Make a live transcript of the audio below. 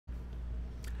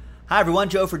Hi everyone,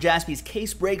 Joe for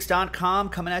JaspysCaseBreaks.com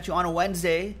coming at you on a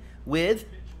Wednesday with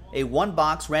a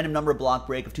one-box random number block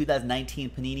break of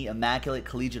 2019 Panini Immaculate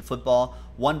Collegiate Football.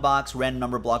 One-box random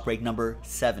number block break number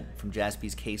 7 from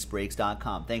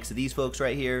JaspysCaseBreaks.com. Thanks to these folks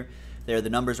right here. There are the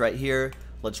numbers right here.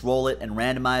 Let's roll it and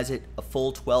randomize it a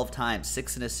full 12 times.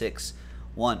 6 and a 6.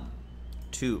 1,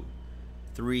 2,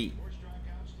 3,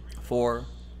 4,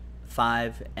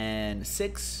 5, and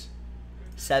 6,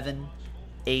 7,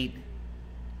 8,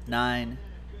 9,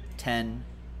 10,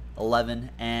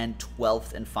 11, and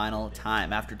 12th and final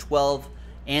time. After 12,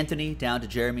 Anthony down to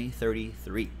Jeremy,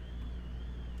 33.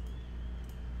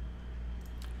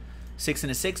 6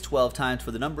 and a 6, 12 times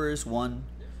for the numbers. 1,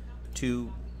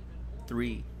 2,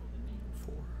 3,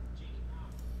 4,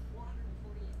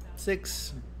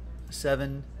 6,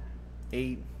 7,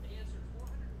 8,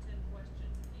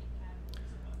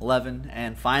 11,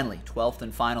 and finally, 12th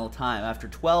and final time. After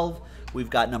 12, we've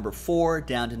got number 4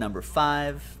 down to number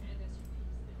 5.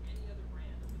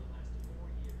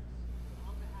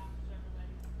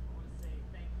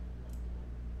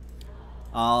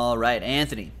 All right,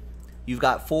 Anthony, you've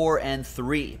got 4 and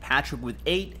 3. Patrick with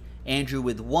 8, Andrew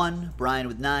with 1, Brian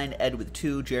with 9, Ed with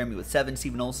 2, Jeremy with 7,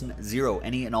 Stephen Olson 0.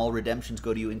 Any and all redemptions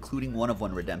go to you, including 1 of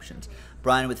 1 redemptions.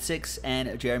 Brian with 6,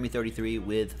 and Jeremy 33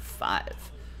 with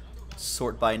 5.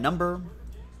 Sort by number.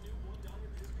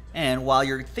 And while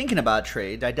you're thinking about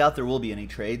trade, I doubt there will be any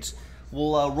trades,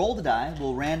 we'll roll the die.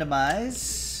 We'll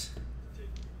randomize.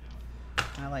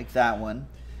 I like that one.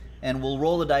 And we'll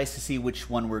roll the dice to see which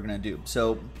one we're going to do.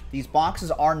 So these boxes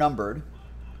are numbered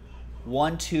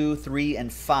 1, 2, 3,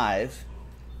 and 5.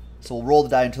 So we'll roll the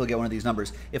die until we get one of these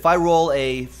numbers. If I roll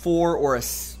a 4 or a...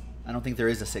 I don't think there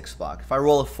is a 6th block. If I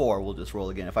roll a 4, we'll just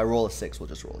roll again. If I roll a 6, we'll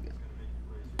just roll again.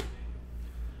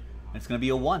 It's going to be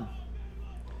a 1.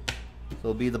 So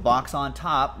it'll be the box on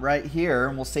top right here,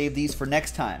 and we'll save these for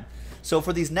next time. So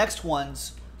for these next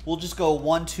ones, we'll just go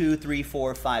 1, 2, 3,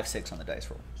 4, 5, 6 on the dice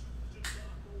roll.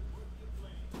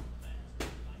 You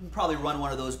can probably run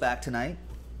one of those back tonight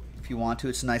if you want to.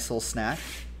 It's a nice little snack.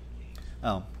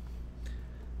 Oh,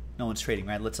 no one's trading,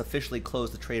 right? Let's officially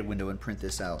close the trade window and print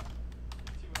this out.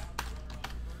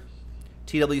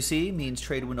 TWC means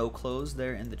trade window closed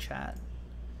there in the chat.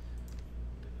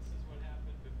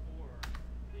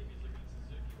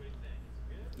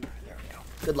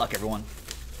 Good luck, everyone.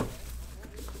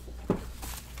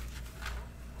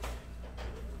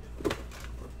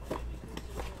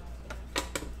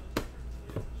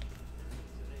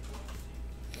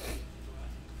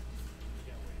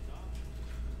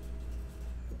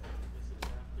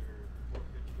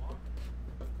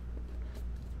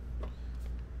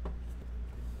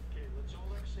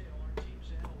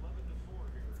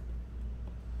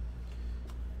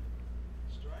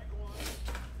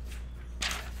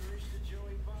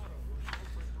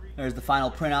 There's the final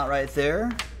printout right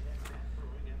there.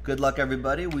 Good luck,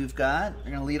 everybody. We're going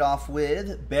to lead off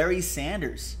with Barry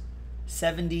Sanders,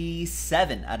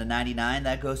 77 out of 99.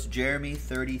 That goes to Jeremy,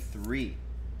 33.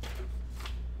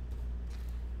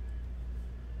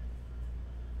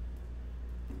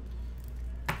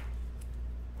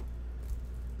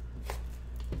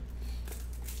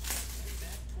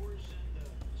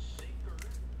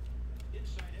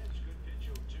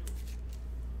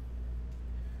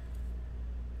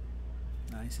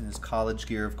 Nice, in his college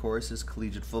gear, of course, his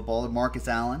collegiate football. Marcus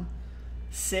Allen,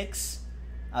 6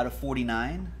 out of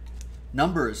 49.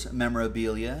 Numbers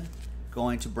memorabilia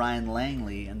going to Brian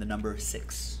Langley and the number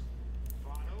 6.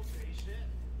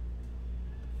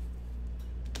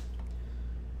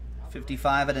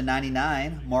 55 out of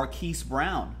 99, Marquise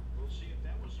Brown.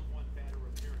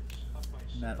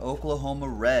 And that Oklahoma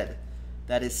Red.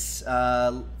 That is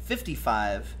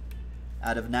 55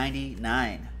 out of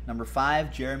 99. Number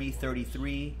 5, Jeremy,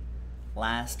 33.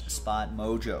 Last spot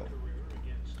mojo.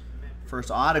 First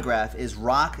autograph is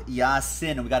Rock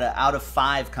Ya-Sin, and we got an out of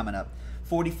 5 coming up.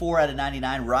 44 out of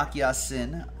 99, Rock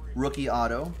Ya-Sin, rookie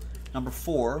auto. Number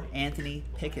 4, Anthony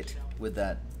Pickett with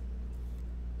that.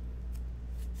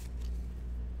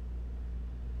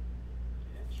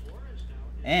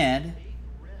 And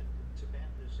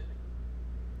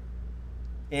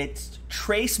it's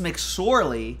Trace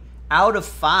McSorley, out of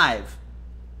 5.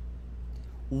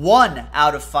 1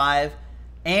 out of 5,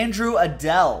 Andrew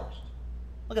Adele.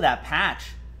 Look at that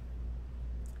patch.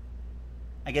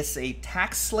 I guess a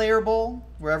Tax Slayer Bowl,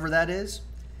 wherever that is.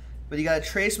 But you got a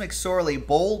Trace McSorley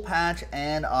bowl patch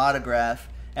and autograph.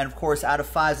 And of course, out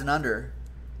of 5s and under,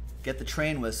 get the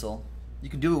train whistle. You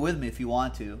can do it with me if you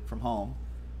want to from home.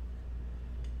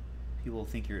 People will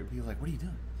think you're like, what are you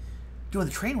doing? Doing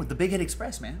the train with the Big Hit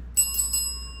Express, man.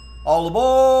 All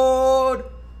aboard!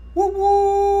 Whoop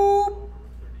whoop!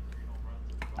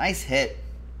 Nice hit.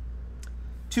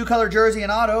 2-color jersey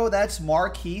and auto, that's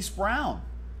Marquise Brown.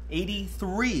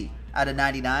 83 out of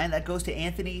 99. That goes to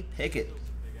Anthony Pickett.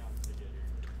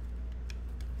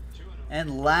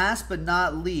 And last but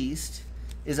not least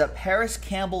is a Paris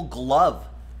Campbell glove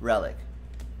relic.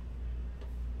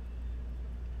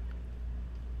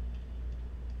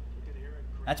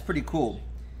 That's pretty cool.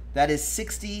 That is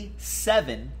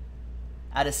 67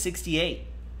 out of 68.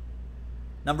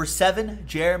 Number 7,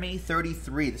 Jeremy,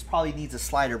 33. This probably needs a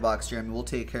slider box, Jeremy. We'll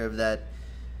take care of that.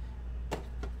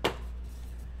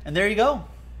 And there you go.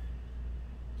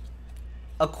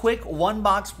 A quick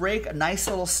 1-box break, a nice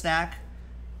little snack.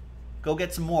 Go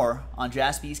get some more on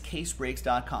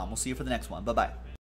jaspyscasebreaks.com. We'll see you for the next one. Bye-bye.